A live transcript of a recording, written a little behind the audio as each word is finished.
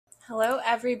Hello,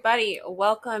 everybody.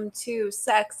 Welcome to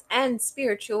Sex and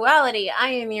Spirituality. I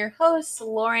am your host,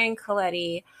 Lauren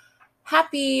Coletti.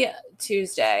 Happy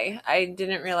Tuesday. I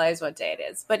didn't realize what day it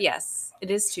is, but yes, it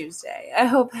is Tuesday. I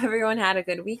hope everyone had a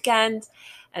good weekend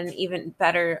and even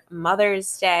better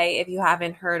Mother's Day. If you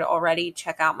haven't heard already,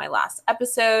 check out my last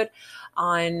episode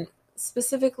on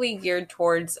specifically geared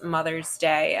towards Mother's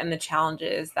Day and the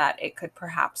challenges that it could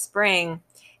perhaps bring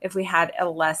if we had a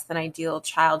less than ideal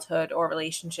childhood or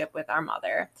relationship with our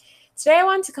mother. Today I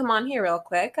wanted to come on here real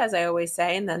quick, as I always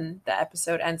say, and then the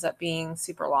episode ends up being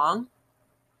super long.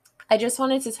 I just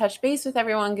wanted to touch base with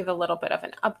everyone, give a little bit of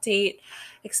an update,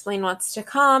 explain what's to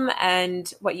come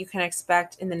and what you can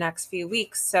expect in the next few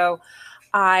weeks. So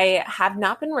I have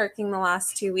not been working the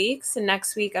last 2 weeks, and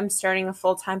next week I'm starting a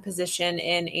full-time position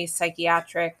in a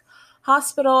psychiatric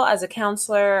hospital as a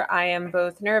counselor. I am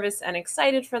both nervous and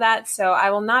excited for that, so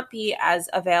I will not be as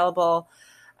available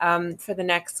for the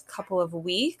next couple of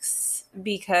weeks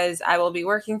because I will be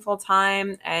working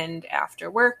full-time, and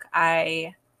after work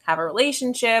I have a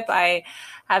relationship. I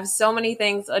have so many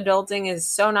things. Adulting is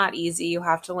so not easy. You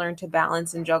have to learn to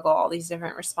balance and juggle all these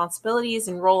different responsibilities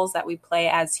and roles that we play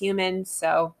as humans.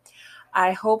 So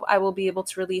I hope I will be able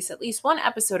to release at least one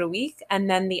episode a week. And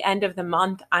then the end of the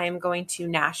month, I am going to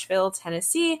Nashville,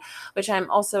 Tennessee, which I'm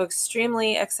also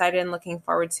extremely excited and looking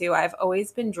forward to. I've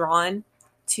always been drawn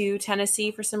to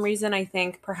Tennessee for some reason. I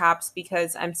think perhaps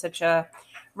because I'm such a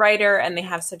writer and they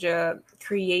have such a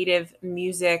creative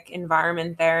music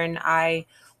environment there. And I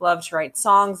love to write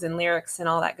songs and lyrics and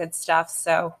all that good stuff.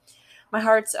 So my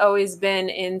heart's always been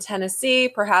in Tennessee.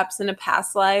 Perhaps in a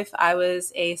past life, I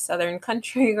was a Southern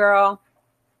country girl.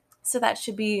 So that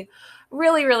should be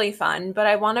really, really fun. But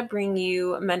I want to bring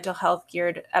you mental health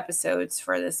geared episodes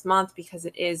for this month because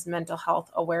it is Mental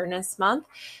Health Awareness Month.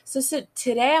 So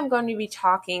today I'm going to be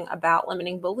talking about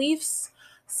limiting beliefs,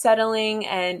 settling,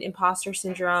 and imposter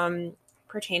syndrome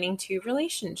pertaining to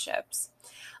relationships.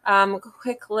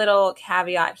 Quick little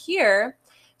caveat here.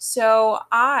 So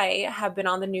I have been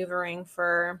on the Noovering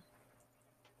for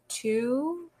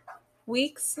 2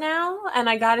 weeks now, and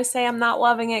I gotta say I'm not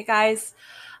loving it, guys.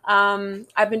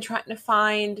 I've been trying to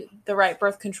find the right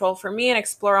birth control for me and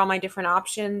explore all my different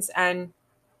options. And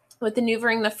with the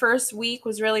Noovering, the first week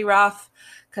was really rough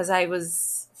because I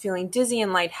was feeling dizzy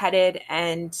and lightheaded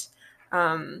and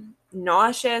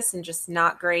nauseous and just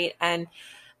not great. And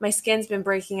my skin's been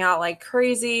breaking out like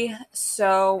crazy,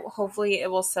 so hopefully it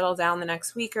will settle down the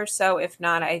next week or so. If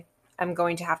not, I'm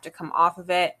going to have to come off of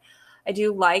it. I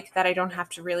do like that I don't have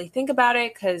to really think about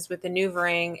it because with the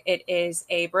Noovering, it is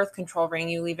a birth control ring.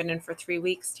 You leave it in for 3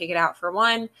 weeks, take it out for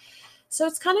 1. So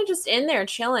it's kind of just in there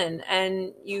chilling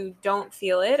and you don't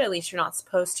feel it, at least you're not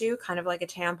supposed to, kind of like a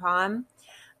tampon.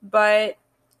 But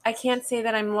I can't say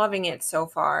that I'm loving it so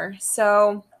far.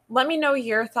 So let me know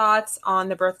your thoughts on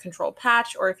the birth control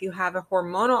patch, or if you have a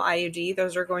hormonal IUD,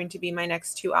 those are going to be my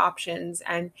next 2 options.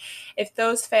 And if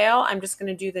those fail, I'm just going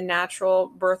to do the natural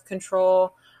birth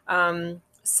control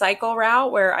cycle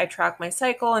route where I track my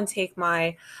cycle and take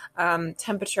my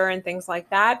temperature and things like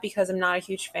that, because I'm not a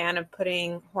huge fan of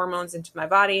putting hormones into my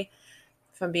body,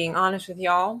 if I'm being honest with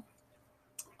y'all.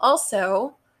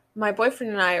 Also, my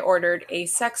boyfriend and I ordered a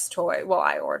sex toy. Well,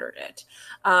 I ordered it,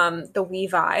 the We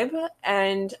Vibe,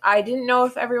 and I didn't know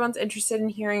if everyone's interested in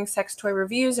hearing sex toy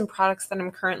reviews and products that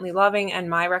I'm currently loving and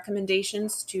my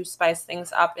recommendations to spice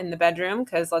things up in the bedroom,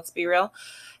 because let's be real,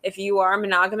 if you are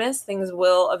monogamous, things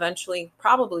will eventually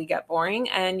probably get boring,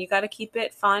 and you got to keep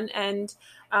it fun, and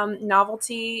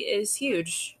novelty is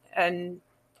huge, and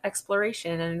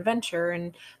exploration and adventure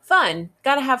and fun.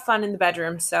 Got to have fun in the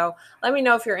bedroom. So let me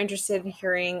know if you're interested in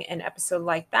hearing an episode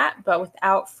like that. But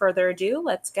without further ado,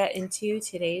 let's get into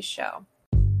today's show.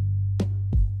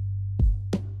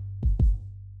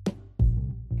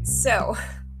 So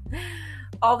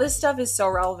all this stuff is so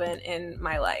relevant in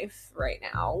my life right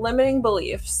now. Limiting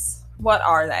beliefs. What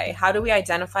are they? How do we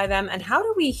identify them? And how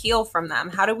do we heal from them?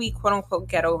 How do we quote unquote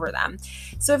get over them?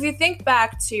 So if you think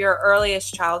back to your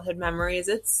earliest childhood memories,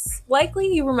 it's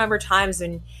likely you remember times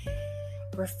when you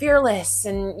were fearless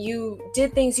and you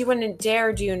did things you wouldn't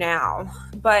dare do now.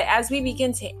 But as we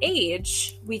begin to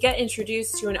age, we get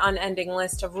introduced to an unending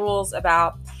list of rules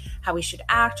about how we should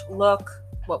act, look,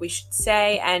 what we should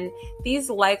say, and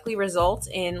these likely result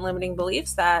in limiting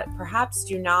beliefs that perhaps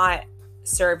do not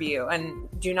serve you and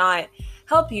do not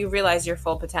help you realize your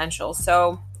full potential.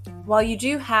 So while you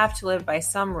do have to live by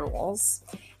some rules,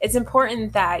 it's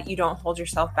important that you don't hold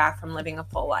yourself back from living a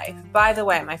full life. By the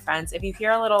way, my friends, if you hear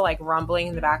a little like rumbling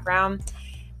in the background,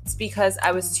 It's because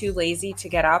I was too lazy to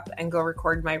get up and go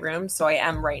record in my room, so I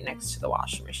am right next to the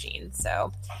washing machine.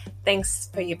 So thanks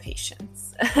for your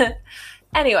patience.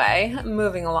 Anyway,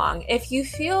 moving along. If you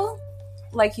feel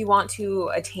like you want to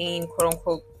attain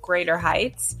quote-unquote greater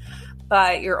heights,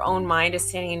 but your own mind is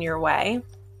standing in your way,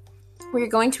 we're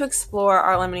going to explore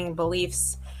our limiting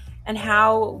beliefs and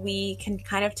how we can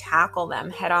kind of tackle them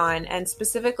head on. And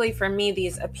specifically for me,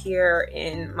 these appear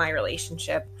in my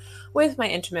relationship with my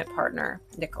intimate partner,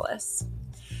 Nicholas.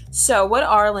 So what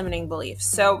are limiting beliefs?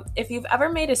 So if you've ever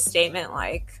made a statement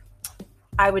like,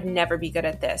 I would never be good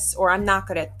at this, or I'm not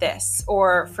good at this,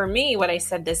 or for me, what I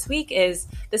said this week is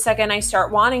the second I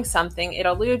start wanting something, it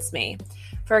eludes me.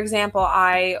 For example,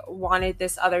 I wanted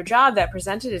this other job that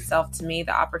presented itself to me,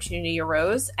 the opportunity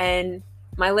arose, and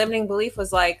my limiting belief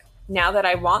was like, now that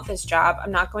I want this job,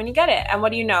 I'm not going to get it. And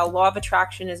what do you know? Law of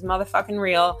attraction is motherfucking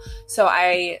real. So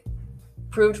I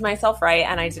proved myself right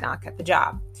and I did not get the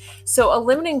job. So a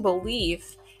limiting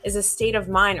belief is a state of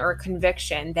mind or a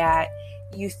conviction that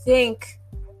you think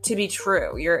to be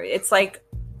true. It's like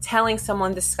telling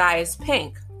someone the sky is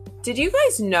pink. Did you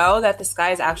guys know that the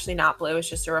sky is actually not blue? It's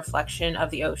just a reflection of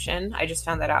the ocean. I just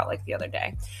found that out like the other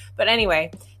day. But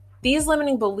anyway, these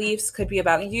limiting beliefs could be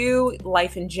about you,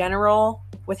 life in general,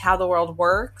 with how the world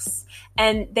works,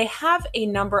 and they have a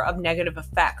number of negative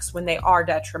effects when they are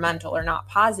detrimental or not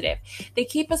positive. They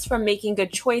keep us from making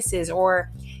good choices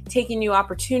or taking new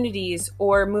opportunities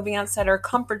or moving outside our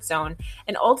comfort zone,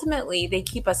 and ultimately they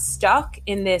keep us stuck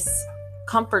in this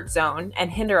comfort zone and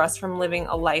hinder us from living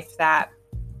a life that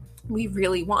we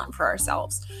really want for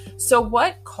ourselves. So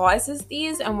what causes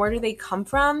these and where do they come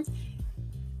from?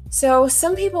 So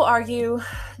some people argue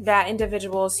that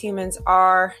individuals, humans,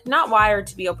 are not wired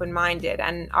to be open-minded,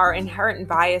 and our inherent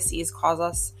biases cause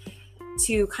us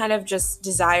to kind of just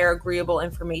desire agreeable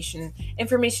information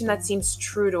that seems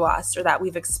true to us or that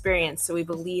we've experienced, so we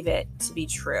believe it to be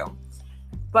true.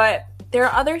 But there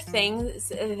are other things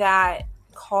that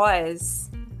cause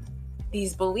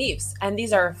these beliefs, and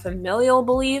these are familial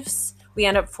beliefs. We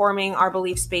end up forming our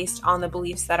beliefs based on the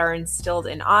beliefs that are instilled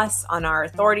in us, on our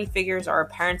authority figures or our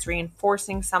parents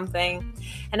reinforcing something.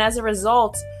 And as a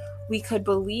result, we could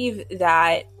believe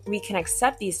that we can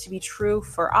accept these to be true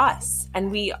for us.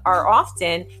 And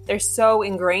they're so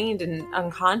ingrained and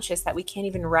unconscious that we can't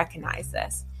even recognize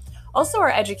this. Also,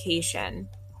 our education.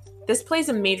 This plays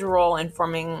a major role in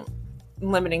forming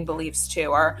limiting beliefs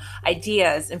too. Our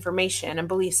ideas, information, and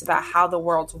beliefs about how the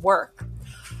worlds work.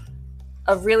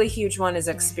 A really huge one is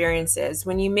experiences.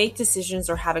 When you make decisions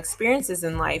or have experiences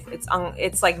in life,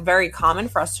 it's like very common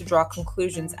for us to draw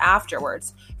conclusions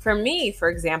afterwards. For me, for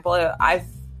example, if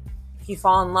you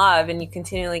fall in love and you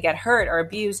continually get hurt or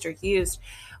abused or used,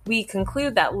 we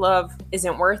conclude that love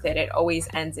isn't worth it. It always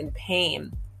ends in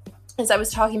pain. As I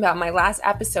was talking about in my last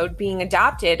episode, being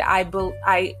adopted,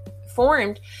 I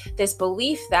formed this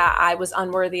belief that I was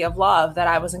unworthy of love, that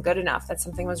I wasn't good enough, that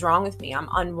something was wrong with me, I'm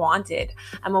unwanted,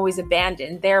 I'm always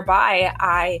abandoned. Thereby,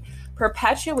 I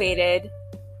perpetuated,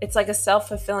 it's like a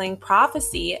self-fulfilling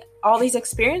prophecy, all these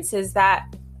experiences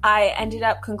that I ended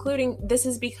up concluding, this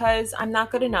is because I'm not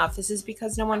good enough, this is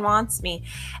because no one wants me.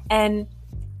 And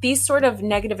these sort of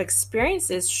negative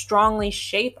experiences strongly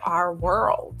shape our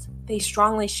world. They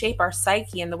strongly shape our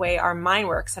psyche and the way our mind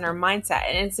works and our mindset.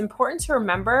 And it's important to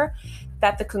remember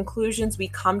that the conclusions we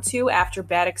come to after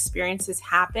bad experiences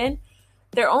happen,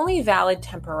 they're only valid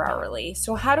temporarily.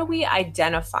 So how do we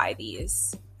identify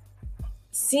these?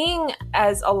 Seeing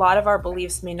as a lot of our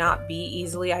beliefs may not be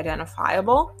easily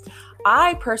identifiable,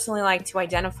 I personally like to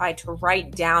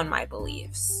write down my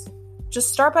beliefs.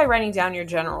 Just start by writing down your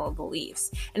general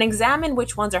beliefs and examine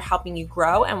which ones are helping you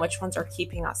grow and which ones are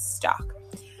keeping us stuck.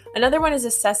 Another one is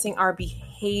assessing our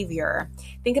behavior.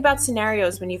 Think about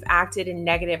scenarios when you've acted in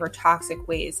negative or toxic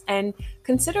ways and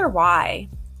consider why.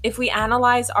 If we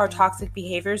analyze our toxic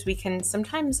behaviors, we can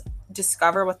sometimes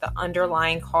discover what the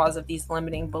underlying cause of these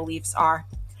limiting beliefs are.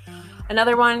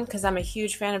 Another one, because I'm a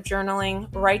huge fan of journaling,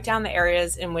 write down the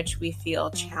areas in which we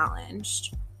feel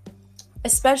challenged.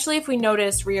 Especially if we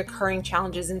notice reoccurring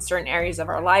challenges in certain areas of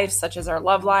our lives, such as our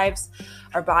love lives,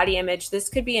 our body image, this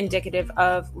could be indicative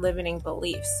of limiting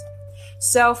beliefs.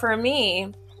 So for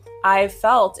me, I've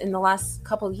felt in the last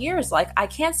couple of years like I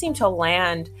can't seem to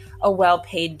land a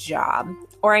well-paid job,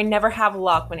 or I never have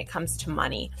luck when it comes to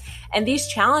money. And these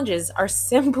challenges are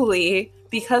simply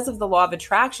because of the law of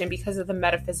attraction, because of the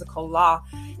metaphysical law.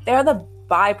 They're the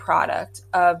byproduct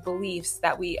of beliefs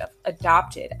that we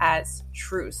adopted as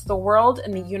truths. The world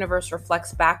and the universe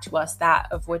reflects back to us that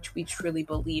of which we truly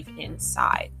believe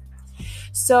inside.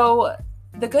 So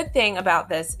the good thing about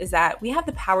this is that we have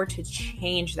the power to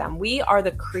change them. We are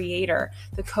the creator,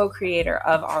 the co-creator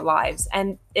of our lives.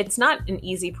 And it's not an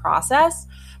easy process,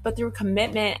 but through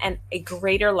commitment and a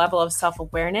greater level of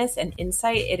self-awareness and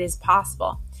insight, it is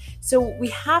possible. So we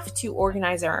have to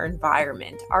organize our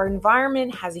environment. Our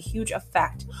environment has a huge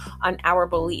effect on our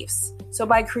beliefs. So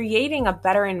by creating a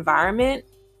better environment,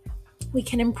 we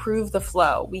can improve the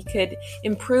flow. We could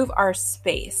improve our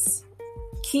space.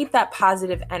 Keep that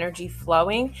positive energy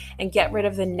flowing and get rid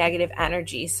of the negative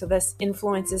energy. So this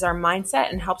influences our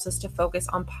mindset and helps us to focus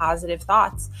on positive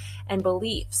thoughts and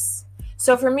beliefs.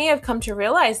 So for me, I've come to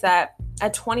realize that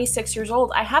at 26 years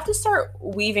old, I have to start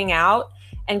weaving out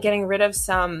and getting rid of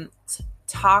some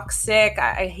toxic,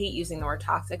 I hate using the word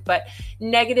toxic, but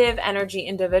negative energy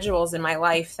individuals in my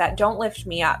life that don't lift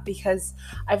me up, because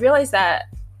I've realized that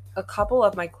a couple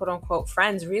of my quote unquote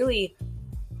friends really,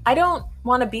 I don't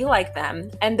want to be like them.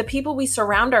 And the people we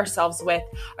surround ourselves with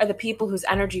are the people whose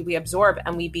energy we absorb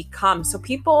and we become. So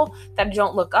people that I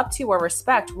don't look up to or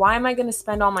respect, why am I going to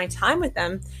spend all my time with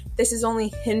them? This is only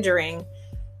hindering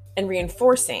and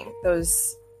reinforcing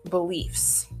those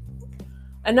beliefs.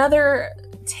 Another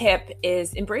tip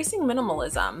is embracing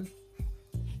minimalism.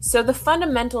 So the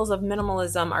fundamentals of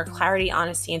minimalism are clarity,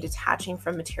 honesty, and detaching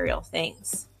from material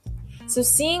things. So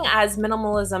seeing as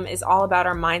minimalism is all about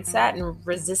our mindset and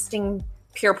resisting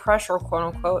peer pressure,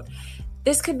 quote unquote,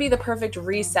 this could be the perfect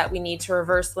reset we need to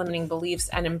reverse limiting beliefs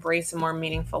and embrace a more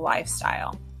meaningful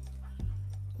lifestyle.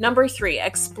 Number 3,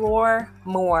 explore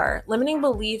more. Limiting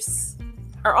beliefs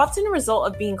are often a result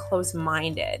of being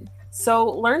closed-minded. So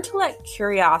learn to let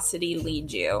curiosity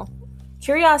lead you.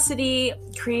 Curiosity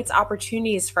creates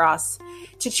opportunities for us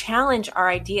to challenge our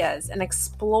ideas and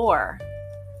explore.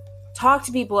 Talk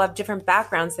to people who have different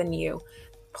backgrounds than you.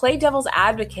 Play devil's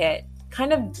advocate.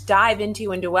 Kind of dive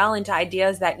into and dwell into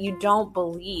ideas that you don't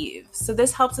believe. So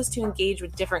this helps us to engage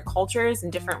with different cultures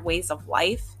and different ways of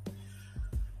life.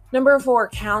 Number 4,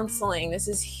 counseling. This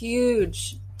is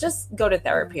huge. Just go to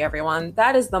therapy, everyone.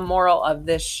 That is the moral of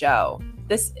this show.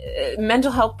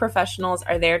 Mental health professionals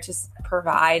are there to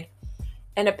provide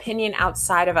an opinion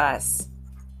outside of us,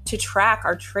 to track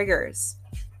our triggers,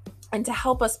 and to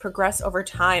help us progress over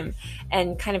time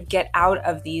and kind of get out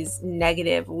of these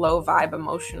negative, low vibe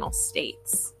emotional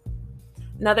states.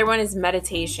 Another one is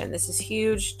meditation. This is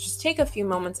huge. Just take a few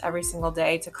moments every single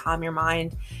day to calm your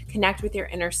mind, connect with your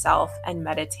inner self, and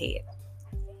meditate.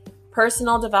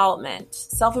 Personal development.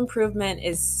 Self-improvement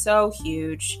is so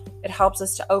huge. It helps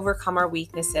us to overcome our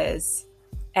weaknesses.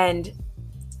 And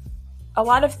a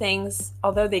lot of things,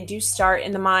 although they do start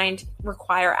in the mind,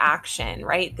 require action,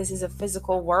 right? This is a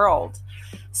physical world.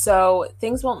 So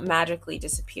things won't magically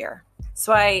disappear.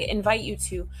 So I invite you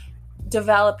to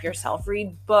develop yourself,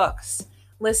 read books,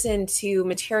 listen to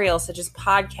materials such as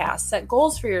podcasts, set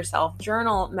goals for yourself,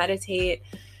 journal, meditate,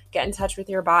 get in touch with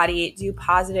your body, do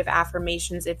positive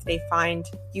affirmations if you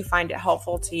find it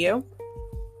helpful to you.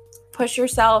 Push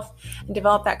yourself and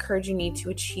develop that courage you need to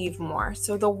achieve more.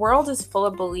 So the world is full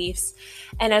of beliefs,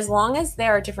 and as long as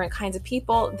there are different kinds of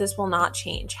people, this will not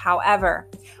change. However,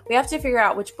 we have to figure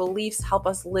out which beliefs help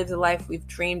us live the life we've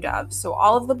dreamed of. So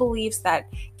all of the beliefs that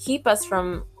keep us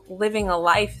from living a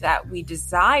life that we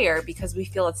desire because we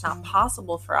feel it's not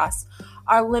possible for us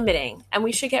are limiting, and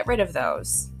we should get rid of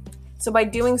those. So by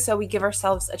doing so, we give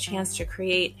ourselves a chance to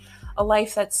create a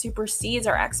life that supersedes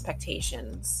our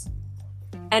expectations.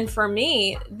 And for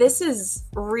me, this is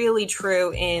really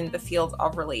true in the field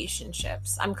of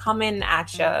relationships. I'm coming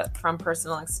at you from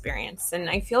personal experience, and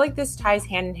I feel like this ties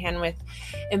hand in hand with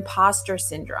imposter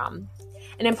syndrome.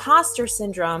 And imposter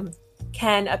syndrome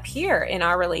can appear in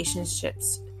our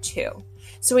relationships too.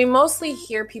 So we mostly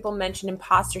hear people mention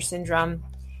imposter syndrome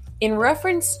in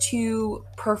reference to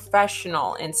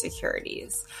professional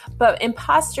insecurities. But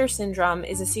imposter syndrome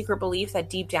is a secret belief that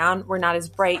deep down we're not as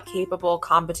bright, capable,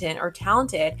 competent, or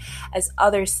talented as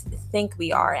others think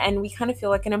we are. And we kind of feel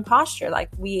like an imposter, like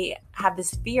we have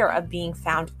this fear of being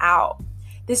found out.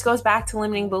 This goes back to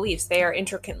limiting beliefs. They are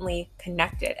intricately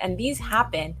connected. And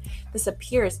this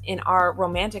appears in our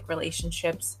romantic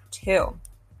relationships too.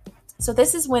 So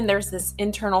this is when there's this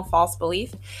internal false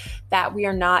belief that we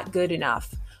are not good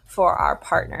enough for our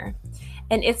partner.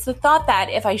 And it's the thought that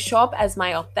if I show up as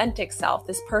my authentic self,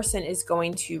 this person is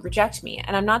going to reject me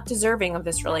and I'm not deserving of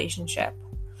this relationship.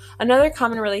 Another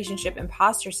common relationship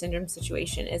imposter syndrome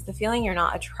situation is the feeling you're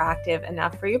not attractive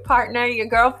enough for your partner. Your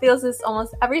girl feels this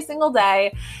almost every single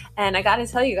day. And I got to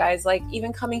tell you guys, like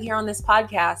even coming here on this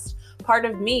podcast, part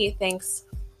of me thinks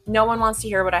No one wants to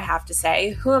hear what I have to say.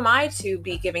 Who am I to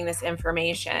be giving this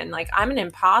information? Like, I'm an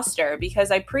imposter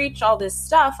because I preach all this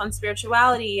stuff on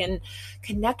spirituality and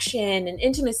connection and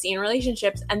intimacy and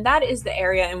relationships. And that is the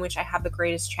area in which I have the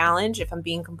greatest challenge, if I'm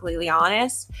being completely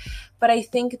honest. But I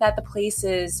think that the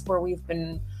places where we've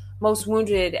been most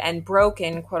wounded and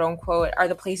broken, quote unquote, are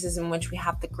the places in which we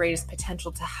have the greatest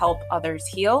potential to help others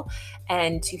heal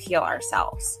and to heal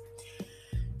ourselves.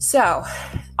 So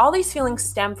all these feelings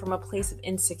stem from a place of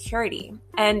insecurity.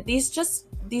 And these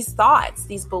thoughts,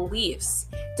 these beliefs,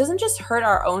 doesn't just hurt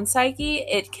our own psyche,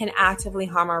 it can actively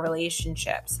harm our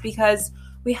relationships because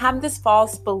we have this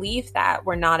false belief that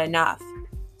we're not enough.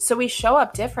 So we show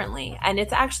up differently, and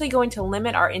it's actually going to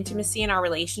limit our intimacy in our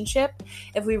relationship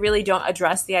if we really don't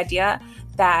address the idea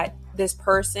that this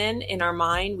person in our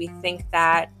mind, we think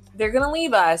that they're going to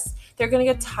leave us, they're going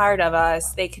to get tired of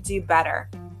us, they could do better.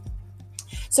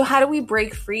 So how do we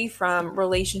break free from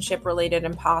relationship-related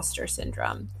imposter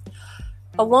syndrome?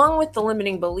 Along with the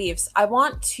limiting beliefs, I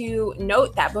want to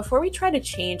note that before we try to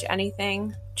change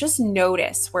anything, just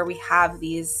notice where we have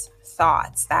these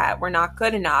thoughts that we're not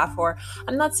good enough, or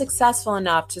I'm not successful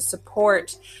enough to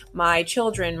support my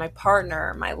children, my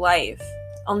partner, my life.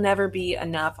 I'll never be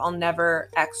enough. I'll never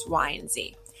X, Y, and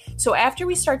Z. So after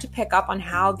we start to pick up on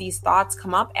how these thoughts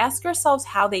come up, ask ourselves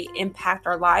how they impact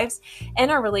our lives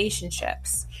and our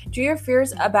relationships. Do your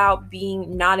fears about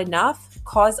being not enough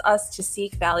cause us to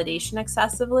seek validation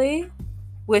excessively?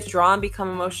 Withdraw and become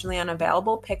emotionally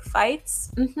unavailable? Pick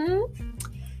fights?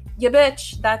 Yeah,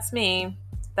 bitch, that's me.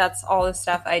 That's all the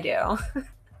stuff I do.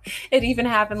 It even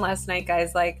happened last night,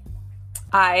 guys. Like,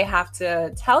 I have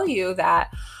to tell you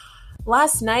that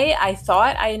last night, I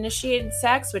thought I initiated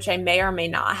sex, which I may or may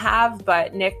not have,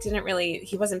 but Nick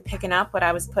he wasn't picking up what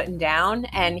I was putting down,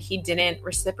 and he didn't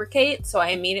reciprocate, so I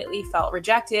immediately felt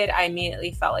rejected. I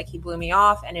immediately felt like he blew me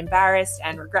off and embarrassed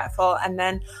and regretful, and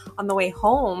then on the way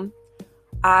home,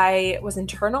 I was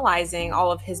internalizing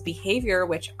all of his behavior,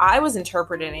 which I was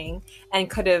interpreting and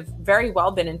could have very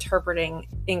well been interpreting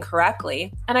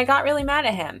incorrectly, and I got really mad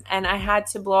at him, and I had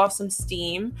to blow off some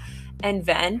steam and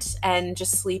vent and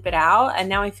just sleep it out. And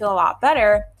now I feel a lot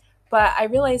better. But I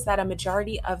realize that a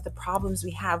majority of the problems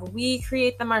we have, we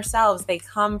create them ourselves. They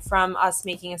come from us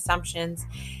making assumptions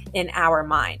in our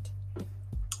mind.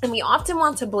 And we often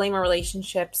want to blame a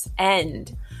relationship's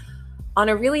end on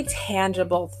a really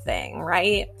tangible thing,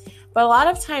 right? But a lot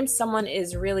of times someone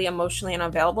is really emotionally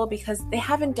unavailable because they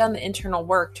haven't done the internal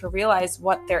work to realize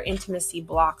what their intimacy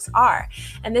blocks are.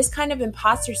 And this kind of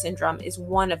imposter syndrome is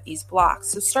one of these blocks.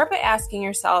 So start by asking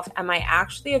yourself, am I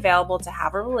actually available to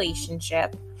have a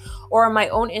relationship, or are my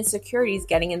own insecurities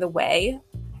getting in the way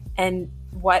and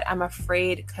what I'm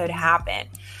afraid could happen?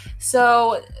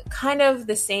 So kind of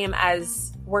the same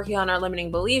as working on our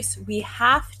limiting beliefs, we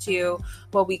have to,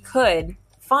 we could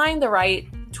find the right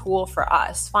tool for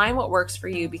us. Find what works for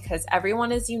you, because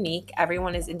everyone is unique,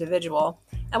 everyone is individual,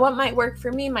 and what might work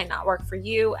for me might not work for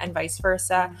you, and vice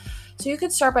versa. So you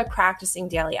could start by practicing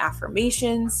daily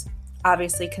affirmations,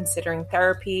 obviously considering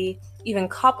therapy, even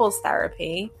couples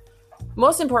therapy.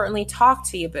 Most importantly, talk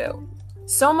to you, boo.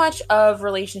 So much of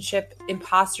relationship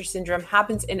imposter syndrome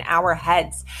happens in our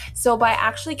heads. So by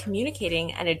actually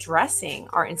communicating and addressing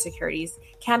our insecurities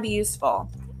can be useful.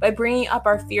 By bringing up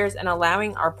our fears and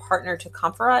allowing our partner to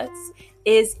comfort us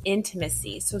is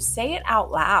intimacy. So say it out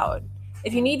loud.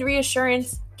 If you need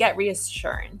reassurance, get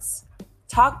reassurance.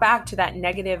 Talk back to that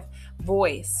negative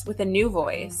voice with a new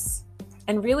voice,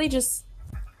 and really just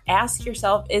ask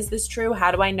yourself, is this true?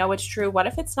 How do I know it's true? What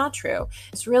if it's not true?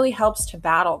 This really helps to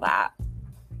battle that.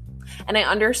 And I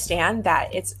understand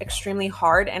that it's extremely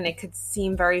hard and it could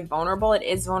seem very vulnerable. It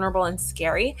is vulnerable and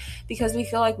scary because we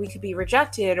feel like we could be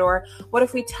rejected, or what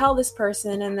if we tell this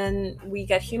person and then we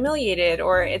get humiliated,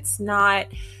 or it's not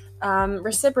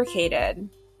reciprocated.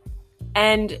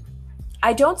 And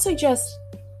I don't suggest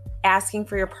asking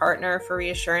for your partner for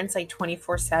reassurance like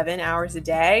 24/7 hours a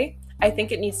day. I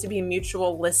think it needs to be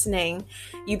mutual listening.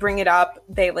 You bring it up,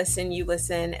 they listen, you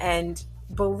listen, and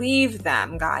believe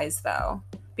them, guys, though.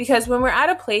 Because when we're at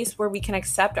a place where we can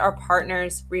accept our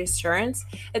partner's reassurance,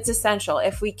 it's essential.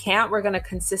 If we can't, we're going to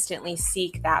consistently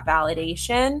seek that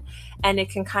validation, and it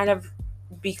can kind of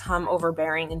become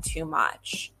overbearing and too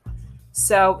much.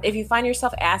 So if you find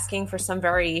yourself asking for some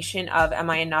variation of am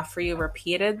I enough for you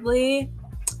repeatedly,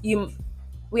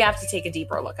 we have to take a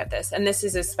deeper look at this. And this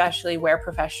is especially where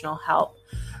professional help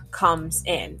comes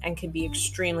in and can be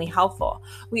extremely helpful.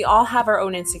 We all have our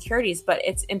own insecurities, but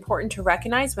it's important to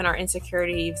recognize when our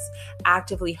insecurities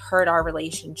actively hurt our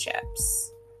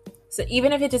relationships. So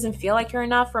even if it doesn't feel like you're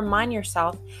enough, remind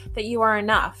yourself that you are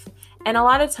enough. And a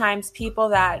lot of times people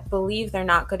that believe they're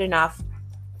not good enough,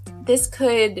 this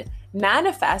could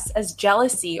manifest as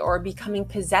jealousy or becoming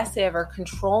possessive or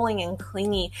controlling and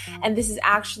clingy. And this is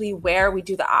actually where we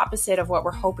do the opposite of what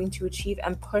we're hoping to achieve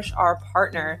and push our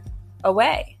partner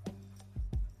away.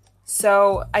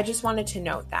 So I just wanted to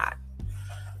note that.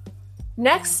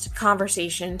 Next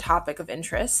conversation topic of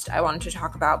interest I wanted to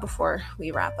talk about before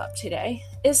we wrap up today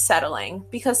is settling,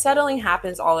 because settling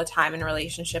happens all the time in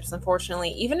relationships. Unfortunately,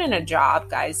 even in a job,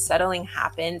 guys, settling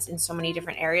happens in so many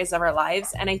different areas of our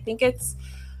lives. And I think it's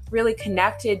really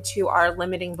connected to our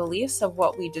limiting beliefs of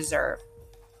what we deserve.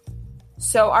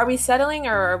 So are we settling,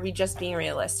 or are we just being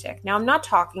realistic? Now, I'm not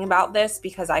talking about this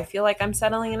because I feel like I'm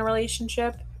settling in a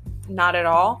relationship. Not at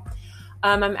all.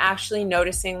 I'm actually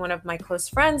noticing one of my close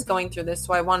friends going through this,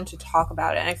 so I wanted to talk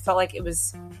about it. And I felt like it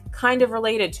was kind of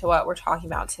related to what we're talking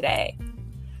about today.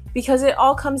 Because it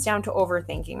all comes down to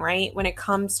overthinking, right? When it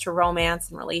comes to romance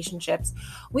and relationships,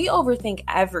 we overthink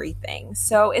everything.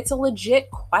 So it's a legit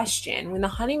question. When the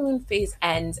honeymoon phase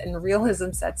ends and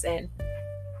realism sets in,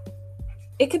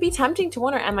 it could be tempting to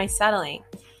wonder, am I settling?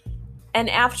 And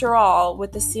after all,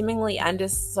 with the seemingly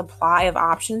endless supply of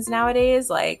options nowadays,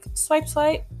 like swipe,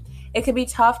 swipe, it could be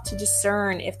tough to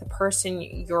discern if the person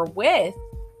you're with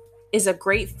is a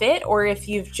great fit or if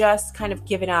you've just kind of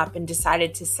given up and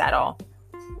decided to settle.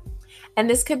 And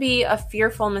this could be a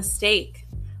fearful mistake.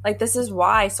 Like, this is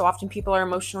why so often people are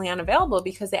emotionally unavailable,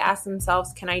 because they ask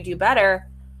themselves, can I do better?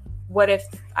 What if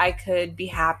I could be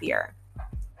happier?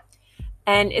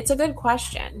 And it's a good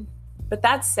question. But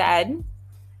that said,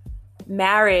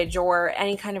 marriage or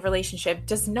any kind of relationship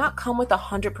does not come with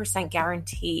 100%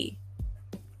 guarantee.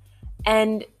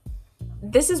 And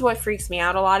this is what freaks me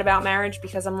out a lot about marriage,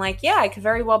 because I'm like, yeah, I could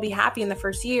very well be happy in the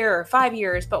first year or 5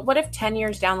 years, but what if 10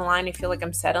 years down the line I feel like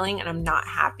I'm settling and I'm not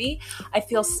happy? I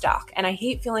feel stuck, and I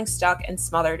hate feeling stuck and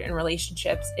smothered in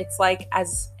relationships. It's like,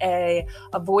 as a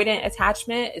avoidant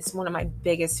attachment, it's one of my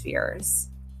biggest fears.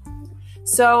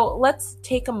 So let's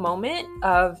take a moment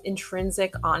of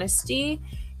intrinsic honesty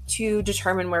to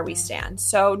determine where we stand.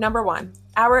 So number one,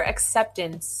 our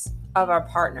acceptance of our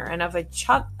partner and of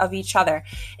each other.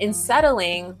 In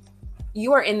settling,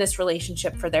 you are in this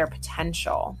relationship for their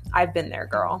potential. I've been there,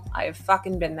 girl. I've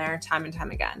fucking been there time and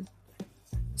time again.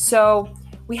 So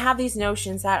we have these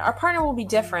notions that our partner will be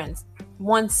different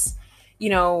once,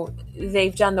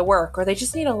 they've done the work, or they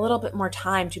just need a little bit more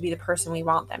time to be the person we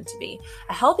want them to be.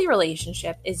 A healthy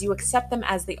relationship is you accept them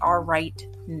as they are right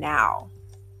now.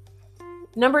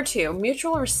 Number two,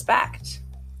 mutual respect.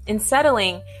 In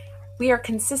settling, we are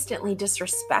consistently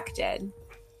disrespected.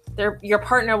 Your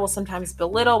partner will sometimes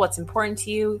belittle what's important to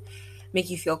you,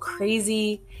 make you feel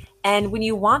crazy, and when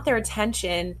you want their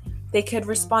attention, they could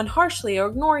respond harshly or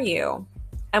ignore you.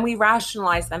 And we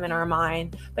rationalize them in our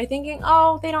mind by thinking,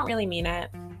 oh, they don't really mean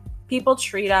it. People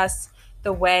treat us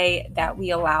the way that we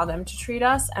allow them to treat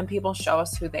us, and people show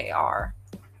us who they are.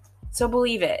 So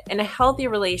believe it. In a healthy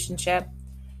relationship,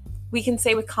 we can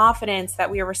say with confidence that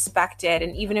we are respected,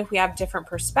 and even if we have different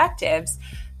perspectives,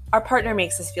 our partner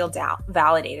makes us feel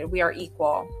validated. We are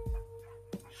equal.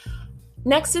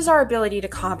 Next is our ability to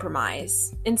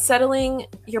compromise. In settling,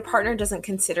 your partner doesn't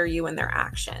consider you in their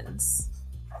actions.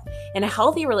 In a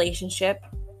healthy relationship,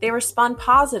 they respond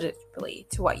positively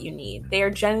to what you need. They are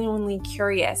genuinely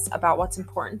curious about what's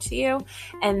important to you,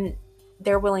 and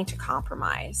they're willing to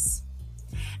compromise.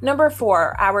 Number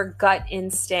four, our gut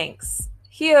instincts.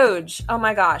 Huge. Oh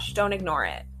my gosh, don't ignore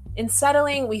it. In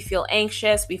settling, we feel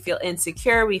anxious, we feel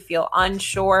insecure, we feel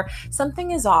unsure.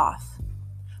 Something is off.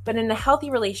 But in a healthy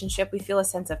relationship, we feel a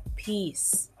sense of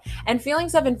peace. And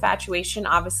feelings of infatuation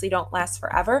obviously don't last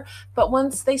forever, but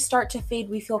once they start to fade,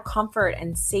 we feel comfort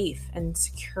and safe and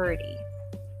security.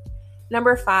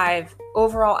 Number five,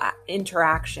 overall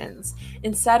interactions.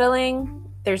 In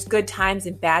settling, there's good times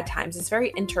and bad times. It's very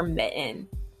intermittent.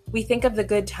 We think of the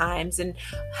good times and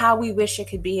how we wish it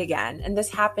could be again. And this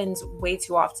happens way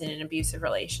too often in abusive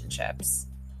relationships.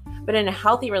 But in a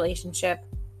healthy relationship,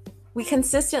 we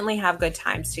consistently have good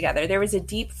times together. There is a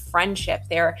deep friendship.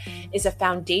 There is a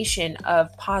foundation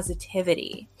of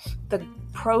positivity. The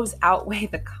pros outweigh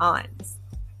the cons.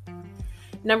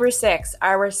 Number six,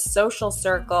 our social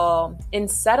circle. In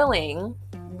settling,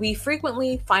 we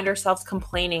frequently find ourselves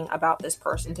complaining about this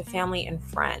person to family and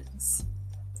friends.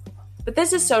 But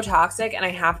this is so toxic, and I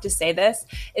have to say this.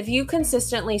 If you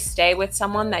consistently stay with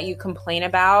someone that you complain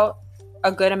about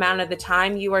a good amount of the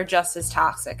time, you are just as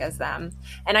toxic as them.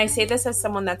 And I say this as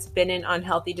someone that's been in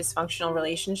unhealthy, dysfunctional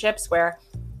relationships where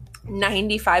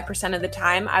 95% of the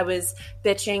time I was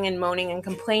bitching and moaning and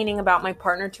complaining about my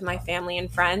partner to my family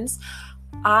and friends.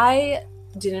 I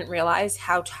didn't realize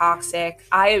how toxic.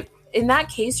 I in that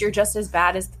case, you're just as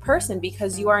bad as the person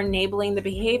because you are enabling the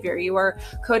behavior. You are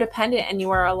codependent and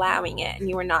you are allowing it and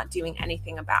you are not doing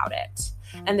anything about it.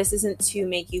 And this isn't to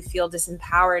make you feel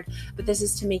disempowered, but this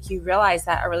is to make you realize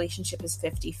that a relationship is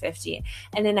 50-50.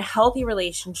 And in a healthy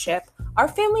relationship, our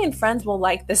family and friends will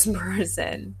like this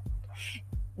person.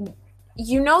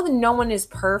 You know that no one is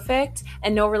perfect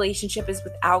and no relationship is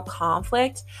without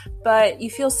conflict, but you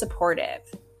feel supportive.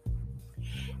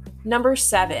 Number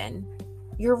 7,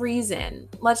 your reason.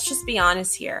 Let's just be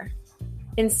honest here.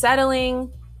 In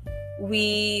settling,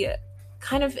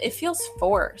 it feels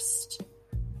forced.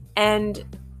 And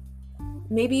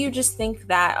maybe you just think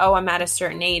that, oh, I'm at a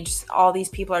certain age, all these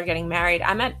people are getting married.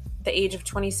 I'm at the age of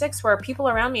 26 where people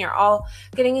around me are all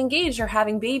getting engaged or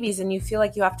having babies, and you feel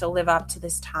like you have to live up to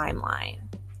this timeline.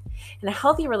 In a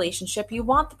healthy relationship, you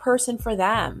want the person for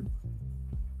them,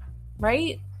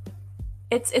 right?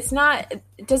 It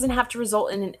doesn't have to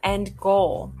result in an end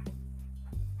goal.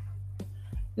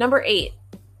 Number 8,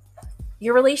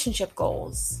 your relationship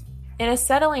goals. In a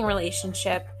settling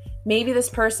relationship, maybe this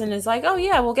person is like, oh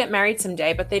yeah, we'll get married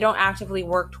someday, but they don't actively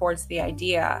work towards the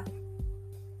idea.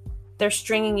 They're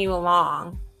stringing you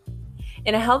along.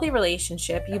 In a healthy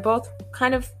relationship, you both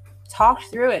kind of talked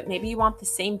through it. Maybe you want the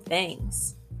same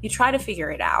things. You try to figure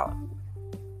it out.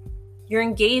 You're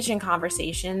engaged in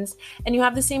conversations and you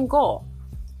have the same goal.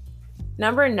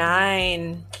 Number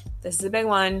 9, this is a big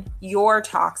one, your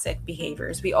toxic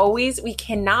behaviors. We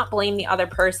cannot blame the other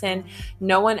person.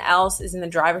 No one else is in the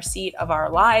driver's seat of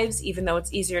our lives, even though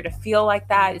it's easier to feel like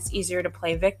that. It's easier to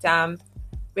play victim.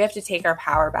 We have to take our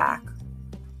power back.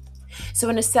 So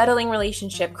in a settling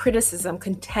relationship, criticism,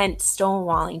 contempt,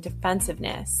 stonewalling,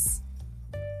 defensiveness.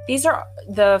 These are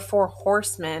the 4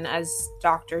 horsemen, as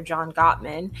Dr. John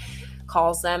Gottman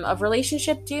calls them, of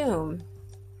relationship doom,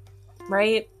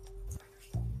 right?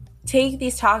 Take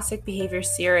these toxic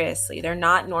behaviors seriously. They're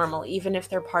not normal, even if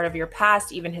they're part of your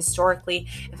past, even historically,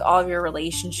 if all of your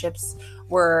relationships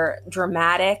were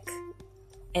dramatic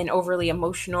and overly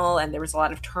emotional and there was a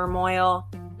lot of turmoil.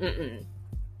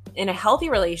 In a healthy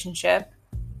relationship,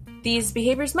 these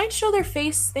behaviors might show their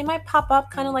face. They might pop up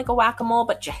kind of like a whack-a-mole,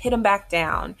 but you hit them back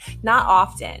down. Not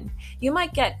often. You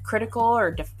might get critical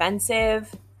or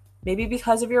defensive, maybe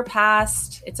because of your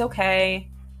past. It's okay.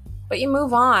 But you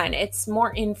move on. It's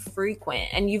more infrequent,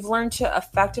 and you've learned to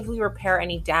effectively repair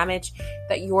any damage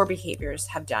that your behaviors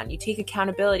have done. You take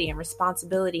accountability and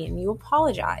responsibility, and you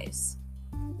apologize.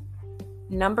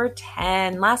 Number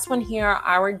 10, last one here,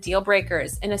 our deal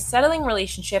breakers. In a settling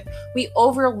relationship, we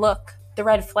overlook the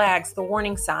red flags, the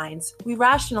warning signs. We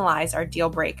rationalize our deal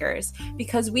breakers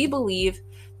because we believe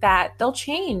that they'll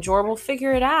change or we'll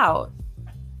figure it out.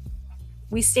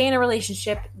 We stay in a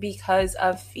relationship because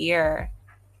of fear.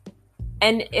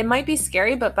 And it might be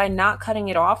scary, but by not cutting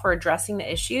it off or addressing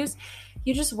the issues,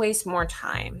 you just waste more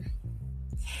time.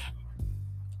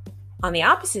 On the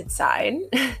opposite side,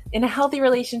 in a healthy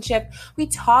relationship, we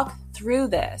talk through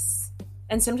this.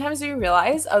 And sometimes we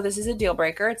realize, oh, this is a deal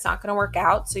breaker. It's not going to work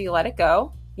out. So you let it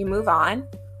go. You move on.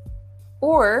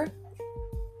 Or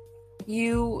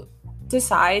you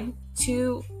decide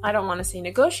to, I don't want to say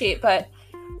negotiate, but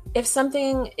if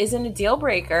something isn't a deal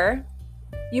breaker,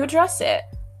 you address it.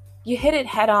 You hit it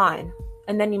head on,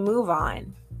 and then you move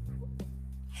on.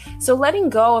 So letting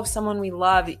go of someone we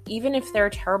love, even if they're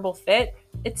a terrible fit,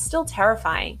 it's still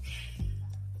terrifying.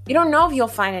 You don't know if you'll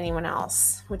find anyone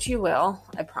else, which you will,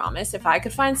 I promise. If I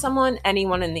could find someone,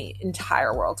 anyone in the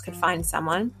entire world could find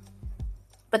someone.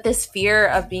 But this fear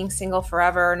of being single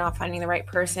forever, not finding the right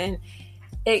person,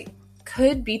 it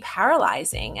could be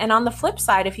paralyzing. And on the flip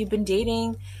side, if you've been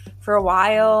dating for a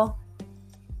while,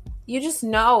 you just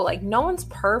know, like, no one's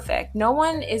perfect. No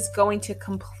one is going to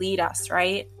complete us,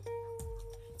 right?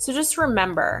 So just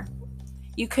remember,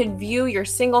 you could view your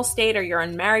single state or your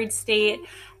unmarried state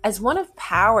as one of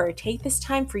power. Take this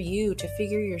time for you to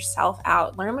figure yourself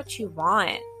out. Learn what you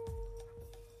want.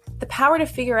 The power to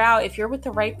figure out if you're with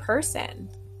the right person,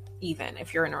 even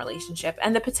if you're in a relationship,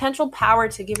 and the potential power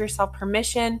to give yourself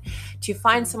permission to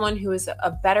find someone who is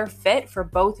a better fit for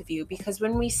both of you. Because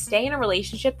when we stay in a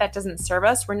relationship that doesn't serve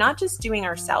us, we're not just doing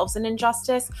ourselves an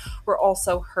injustice, we're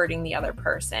also hurting the other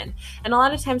person. And a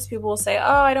lot of times people will say,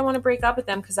 oh, I don't want to break up with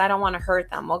them because I don't want to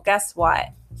hurt them. Well, guess what?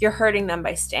 You're hurting them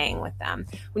by staying with them.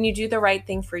 When you do the right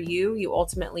thing for you, you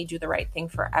ultimately do the right thing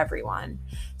for everyone.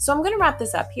 So I'm going to wrap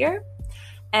this up here.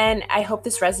 And I hope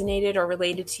this resonated or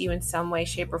related to you in some way,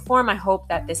 shape, or form. I hope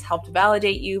that this helped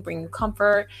validate you, bring you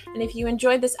comfort. And if you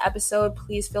enjoyed this episode,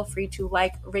 please feel free to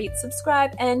like, rate,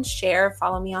 subscribe, and share.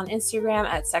 Follow me on Instagram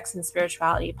at Sex and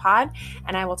Spirituality Pod.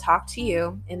 And I will talk to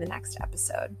you in the next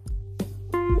episode.